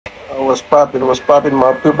What's popping,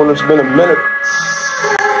 my people? It's been a minute.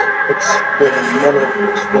 It's been a minute.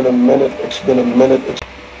 It's been a minute. It's been a minute.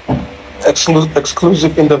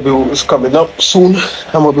 Exclusive interview is coming up soon.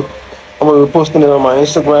 I'm gonna be posting it on my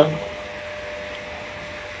Instagram.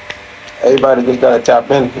 Everybody just gotta tap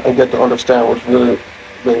in and get to understand what's really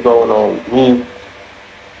been going on with me.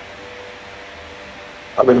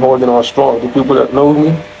 I've been holding on strong. The people that know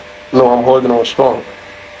me know I'm holding on strong.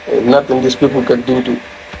 Ain't nothing these people can do to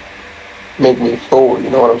make me fold, you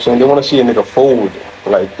know what I'm saying? They want to see a nigga fold.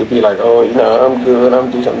 Like, to be like, oh, you know, I'm good, I'm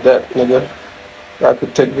this, I'm that, nigga. That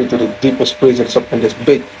could take me to the deepest prisons up in this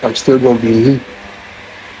big. I'm still gonna be me.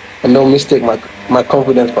 And don't mistake my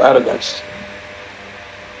confidence for arrogance.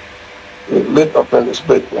 It lit up in this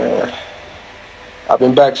big, man. I've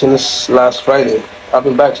been back since last Friday. I've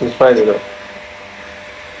been back since Friday, though.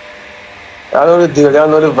 I know the deal, y'all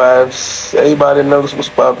know the vibes. Everybody knows what's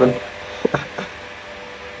popping.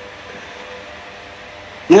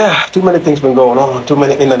 Yeah, too many things been going on. Too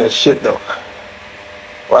many internet shit though.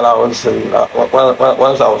 While I was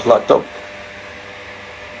once I was locked up.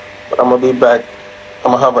 But I'm gonna be back.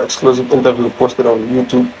 I'm gonna have an exclusive interview posted on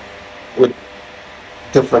YouTube with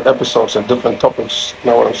different episodes and different topics.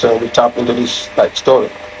 You know what I'm saying? We tap into this like story.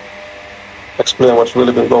 Explain what's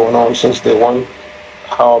really been going on since day one.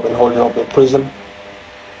 How I've been holding up in prison.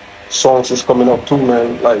 Songs is coming up too,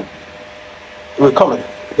 man. Like, we're coming.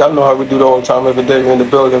 Y'all know how we do the whole time, every day. We're in the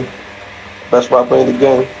building. Best rapper in the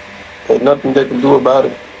game. Ain't nothing they can do about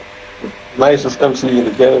it. Nicest MC in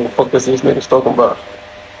the game. Fuck is these niggas talking about?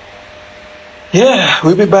 Yeah,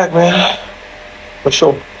 we'll be back, man. For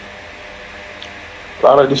sure. A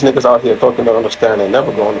lot of these niggas out here talking don't understand. They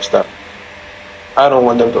never gonna understand. I don't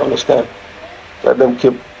want them to understand. Let them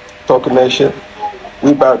keep talking that shit.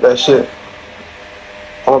 We about that shit.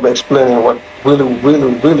 I'm gonna be explaining what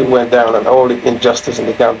really went down and all the injustice in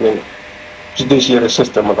the gambling judiciary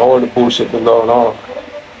system and all the bullshit been going on.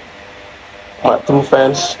 My true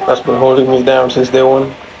fans that's been holding me down since day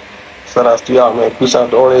one. Shout out to y'all, man. Peace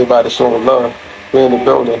out to all everybody showing love. We're in the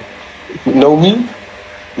building. If you know me,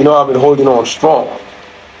 you know I've been holding on strong.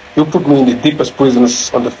 You put me in the deepest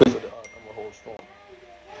prisons on the face of the earth, I'm gonna hold strong.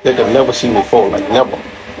 They can never see me fall, like never.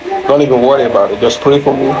 Don't even worry about it. Just pray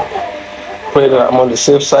for me. Pray that I'm on the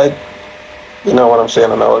safe side. You know what I'm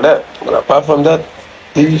saying and all that. But apart from that,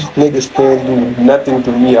 these niggas can't do nothing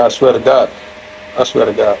to me, I swear to God. I swear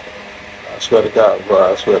to God. I swear to God,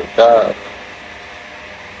 bro. I swear to God.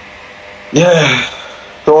 Yeah.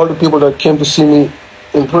 To all the people that came to see me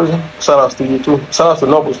in prison, shout outs to you too. Shout outs to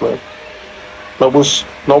Nobles, man.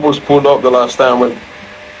 Nobles pulled up the last time when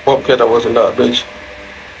Bobcat was in that bitch.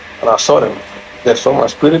 And I saw them. They saw my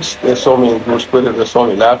spirits. They saw me in good spirits. They saw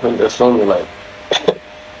me laughing. They saw me like,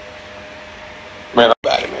 man, I'm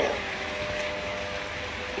back, man.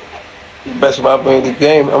 Best rapper in the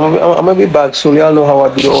game. I'm gonna be back soon. Y'all know how I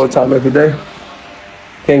do it all the time, every day.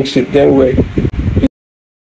 Gang shit, gang way.